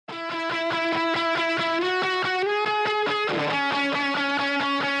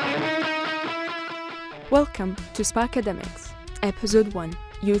Welcome to Sparkademics, Episode 1,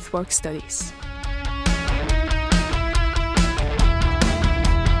 Youth Work Studies.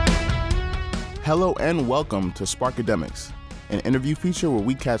 Hello and welcome to Sparkademics, an interview feature where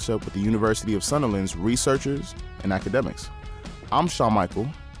we catch up with the University of Sunderland's researchers and academics. I'm Sean Michael,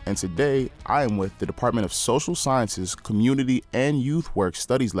 and today I am with the Department of Social Sciences, Community and Youth Work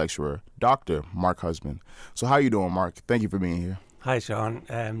Studies lecturer, Dr. Mark Husband. So how are you doing, Mark? Thank you for being here. Hi,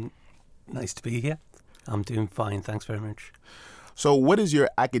 Sean. Nice to be here. I'm doing fine, thanks very much. So what is your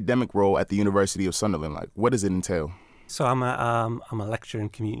academic role at the University of Sunderland like? What does it entail? So I'm a lecturer in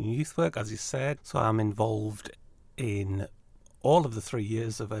community and youth work, as you said. So I'm involved in all of the 3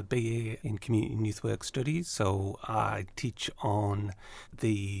 years of a BA in community and youth work studies. So I teach on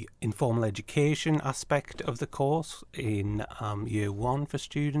the informal education aspect of the course in year one for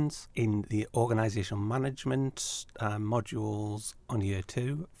students, in the organisational management modules on year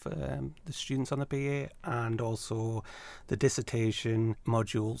two for the students on the BA, and also the dissertation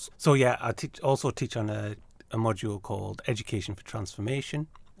modules. So yeah, I also teach on a module called Education for Transformation,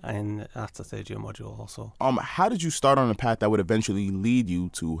 and that's a third year module also. How did you start on a path that would eventually lead you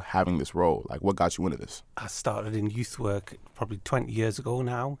to having this role? Like, what got you into this? I started in youth work probably 20 years ago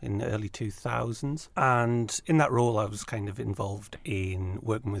now, in the early 2000s. And in that role, I was kind of involved in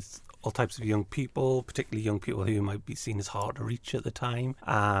working with all types of young people, particularly young people who might be seen as hard to reach at the time.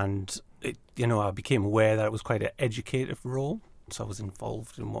 And, I became aware that it was quite an educative role. So I was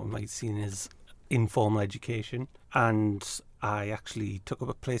involved in what might be seen as informal education. And I actually took up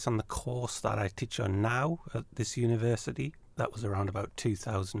a place on the course that I teach on now at this university. That was around about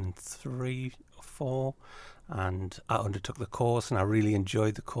 2003 or 4, and I undertook the course and I really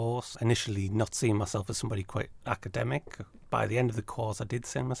enjoyed the course. Initially not seeing myself as somebody quite academic. By the end of the course I did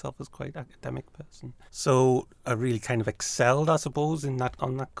see myself as quite an academic person. So I really kind of excelled, I suppose, on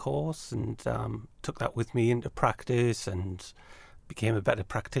that course, and took that with me into practice and became a better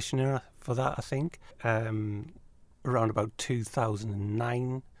practitioner for that, I think. Around about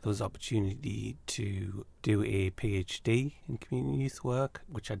 2009, there was opportunity to do a PhD in community youth work,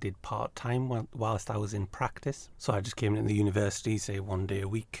 which I did part-time whilst I was in practice. So I just came into the university, say 1 day a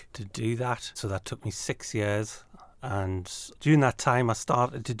week, to do that. So that took me 6 years. And during that time, I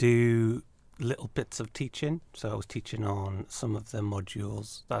started to do little bits of teaching. So I was teaching on some of the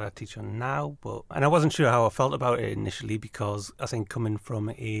modules that I teach on now, and I wasn't sure how I felt about it initially, because I think coming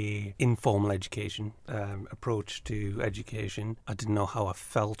from a informal education approach to education, I didn't know how I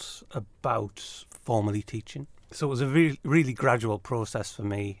felt about formally teaching. So it was a really gradual process for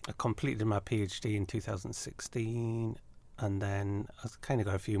me. I completed my PhD in 2016, and then I kind of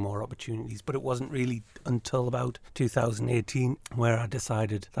got a few more opportunities, but it wasn't really until about 2018 where I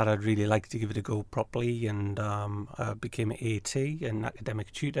decided that I'd really like to give it a go properly, and I became an AT, an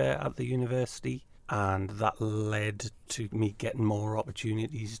academic tutor at the university, and that led to me getting more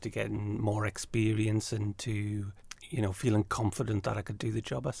opportunities, to getting more experience, and to feeling confident that I could do the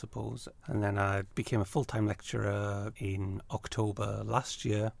job, I suppose. And then I became a full-time lecturer in October last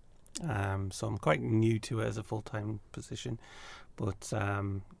year. So I'm quite new to it as a full-time position, but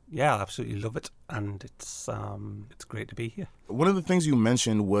I absolutely love it, and it's great to be here. One of the things you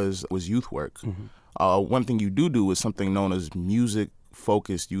mentioned was youth work. Mm-hmm. One thing you do is something known as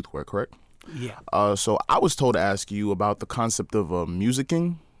music-focused youth work, correct? Yeah. So I was told to ask you about the concept of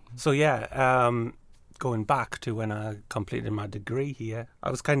musicking. So going back to when I completed my degree here, I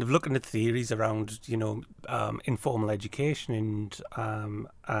was kind of looking at theories around, informal education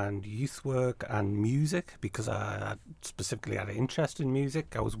and youth work and music, because I specifically had an interest in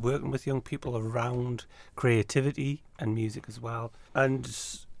music. I was working with young people around creativity and music as well. And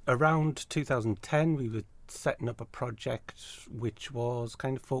around 2010, we were setting up a project which was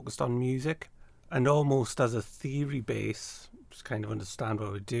kind of focused on music, and almost as a theory base, just kind of understand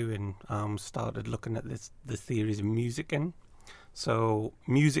what we're doing, started looking at the theories of musicking. So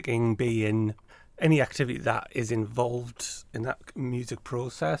musicking being any activity that is involved in that music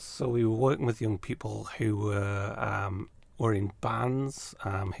process. So we were working with young people who were in bands,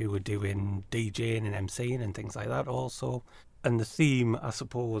 who were doing DJing and MCing and things like that also. And the theme, I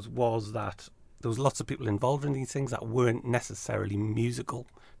suppose, was that there was lots of people involved in these things that weren't necessarily musical.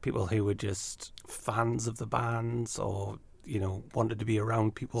 People who were just fans of the bands, or wanted to be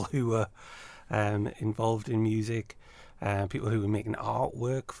around people who were involved in music, people who were making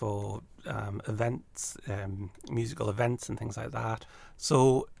artwork for events, musical events and things like that.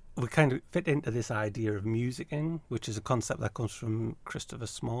 So we kind of fit into this idea of musicking, which is a concept that comes from Christopher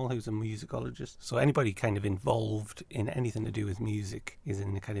Small, who's a musicologist. So anybody kind of involved in anything to do with music is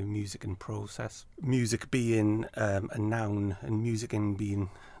in the kind of musicking process. Music being a noun and musicking being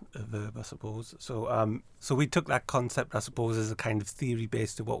a verb, I suppose. So we took that concept, I suppose, as a kind of theory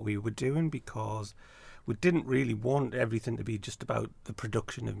base to what we were doing, because we didn't really want everything to be just about the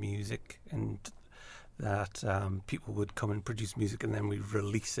production of music and that people would come and produce music and then we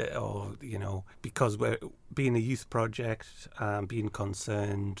release it, or, because we're being a youth project, being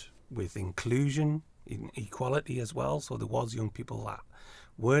concerned with inclusion, in equality as well. So there was young people that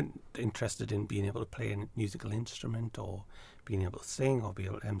weren't interested in being able to play a musical instrument or being able to sing or be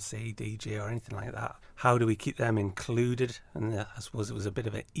able to MC, DJ or anything like that. How do we keep them included? And I suppose it was a bit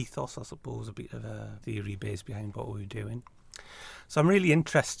of an ethos, I suppose, a bit of a theory base behind what we were doing. So I'm really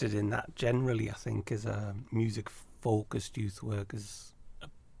interested in that generally, I think, as a music-focused youth work is a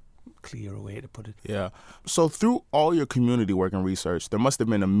clearer way to put it. Yeah. So through all your community work and research, there must have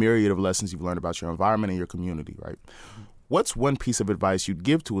been a myriad of lessons you've learned about your environment and your community, right? Mm-hmm. What's one piece of advice you'd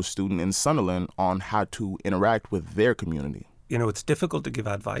give to a student in Sunderland on how to interact with their community? It's difficult to give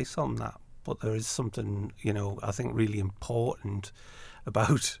advice on that, but there is something, I think really important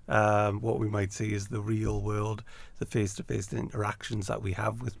about what we might see as the real world, the face-to-face interactions that we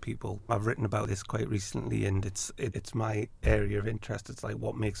have with people. I've written about this quite recently, and it's my area of interest. It's like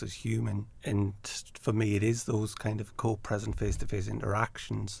what makes us human, and for me it is those kind of co-present face-to-face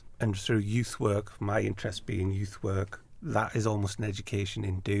interactions. And through youth work, my interest being youth work, that is almost an education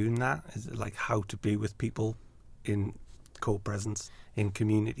in doing that, is like how to be with people in co-presence in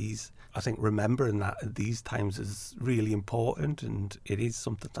communities. I think remembering that at these times is really important, and it is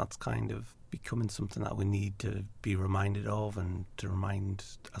something that's kind of becoming something that we need to be reminded of, and to remind,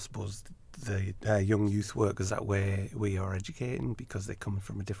 I suppose, the young youth workers that we are educating, because they're coming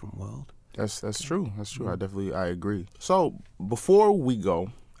from a different world. That's true. That's true. I agree. So before we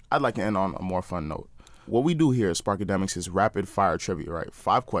go, I'd like to end on a more fun note. What we do here at Sparkademics is rapid fire trivia, right?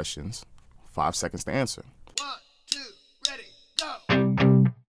 5 questions, 5 seconds to answer. 1, 2, ready, go!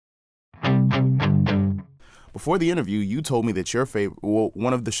 Before the interview, you told me that your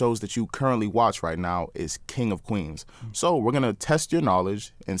one of the shows that you currently watch right now is King of Queens. So we're going to test your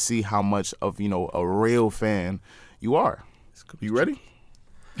knowledge and see how much of, a real fan you are. You ready?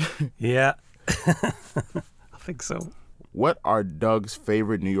 Yeah, I think so. What are Doug's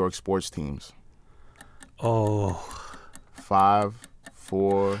favorite New York sports teams? 5,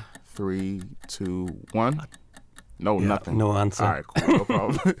 4, 3, 2, 1. No, nothing. No answer. All right, cool. No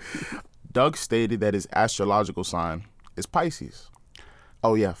problem. Doug stated that his astrological sign is Pisces.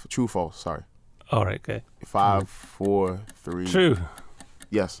 Oh, yeah. True, false. Sorry. All right, okay. 5, 4, 3. True.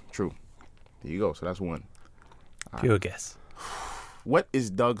 Yes, true. There you go. So that's 1. Pure guess. What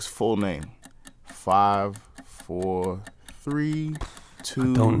is Doug's full name? 5, 4, 3, 2. I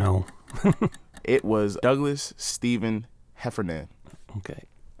don't know. It was Douglas Stephen Heffernan. Okay.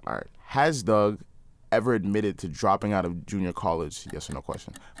 All right. Has Doug ever admitted to dropping out of junior college? Yes or no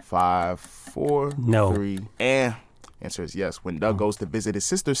question. 5, 4, no. 3. And answer is yes. When Doug goes to visit his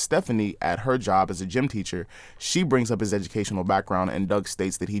sister Stephanie at her job as a gym teacher, she brings up his educational background, and Doug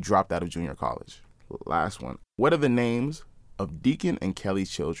states that he dropped out of junior college. Last one. What are the names of Deacon and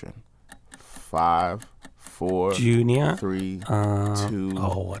Kelly's children? 5, 4, Junior. 3, 2. I don't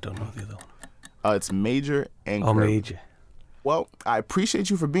know the other one. It's Major and Kirby. Major. Well, I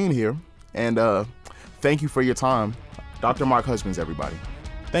appreciate you for being here, and thank you for your time. Dr. Mark Husbands, everybody.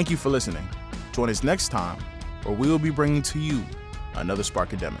 Thank you for listening. Join us next time, where we will be bringing to you another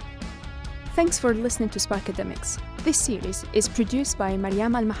Sparkademic. Thanks for listening to Sparkademics. This series is produced by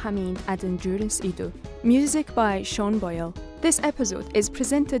Mariam Al-Mahameen and Endurance Ido. Music by Sean Boyle. This episode is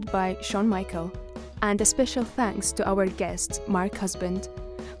presented by Sean Michael. And a special thanks to our guest, Mark Husband.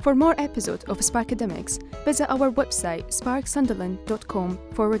 For more episodes of Sparkademics, visit our website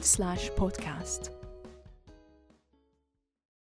sparksunderland.com/podcast.